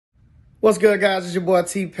What's good, guys? It's your boy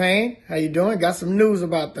T-Pain. How you doing? Got some news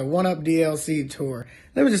about the 1UP DLC tour.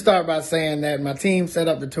 Let me just start by saying that my team set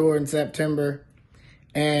up the tour in September.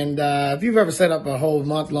 And if you've ever set up a whole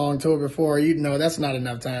month-long tour before, you know that's not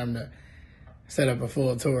enough time to set up a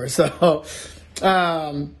full tour. So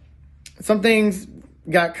some things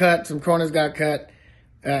got cut, some corners got cut,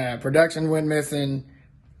 production went missing.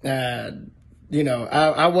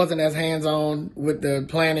 I wasn't as hands-on with the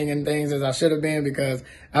planning and things as I should have been because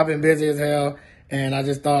I've been busy as hell. And I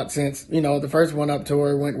just thought since, the first 1UP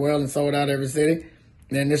tour went well and sold out every city,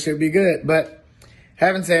 then this should be good. But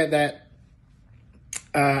having said that,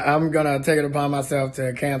 I'm going to take it upon myself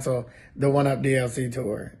to cancel the 1UP DLC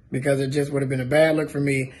tour because it just would have been a bad look for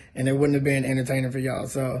me and it wouldn't have been entertaining for y'all.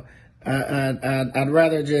 So I'd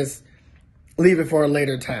rather just leave it for a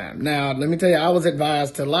later time. Now, let me tell you, I was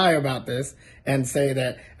advised to lie about this and say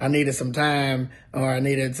that I needed some time or I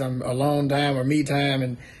needed some alone time or me time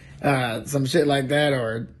and some shit like that,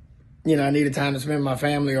 or I needed time to spend with my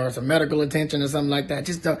family or some medical attention or something like that.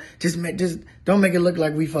 Just don't make it look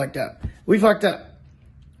like we fucked up. We fucked up.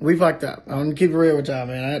 I'm gonna keep it real with y'all,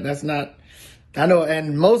 man. That's not. I know,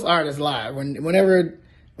 and most artists lie. Whenever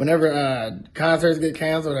concerts get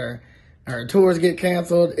canceled or tours get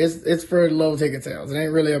canceled, it's for low ticket sales. It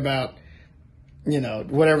ain't really about,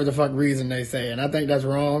 whatever the fuck reason they say. And I think that's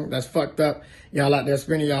wrong. That's fucked up. Y'all out there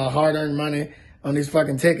spending y'all hard-earned money on these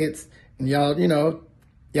fucking tickets. And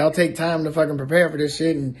y'all take time to fucking prepare for this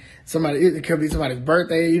shit. And it could be somebody's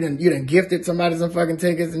birthday. You done gifted somebody some fucking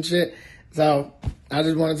tickets and shit. So I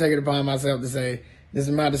just want to take it upon myself to say, this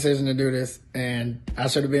is my decision to do this, and I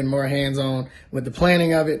should have been more hands-on with the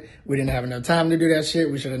planning of it. We didn't have enough time to do that shit.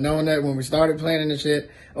 We should have known that when we started planning the shit,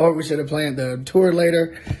 or we should have planned the tour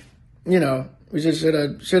later. We just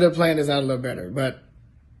should have planned this out a little better. But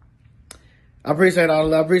I appreciate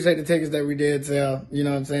the tickets that we did sell. You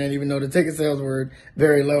know what I'm saying? Even though the ticket sales were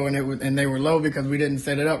very low, and they were low because we didn't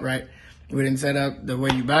set it up right. We didn't set up the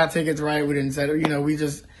way you buy tickets right. We didn't set it.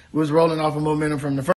 We was rolling off a momentum from the first.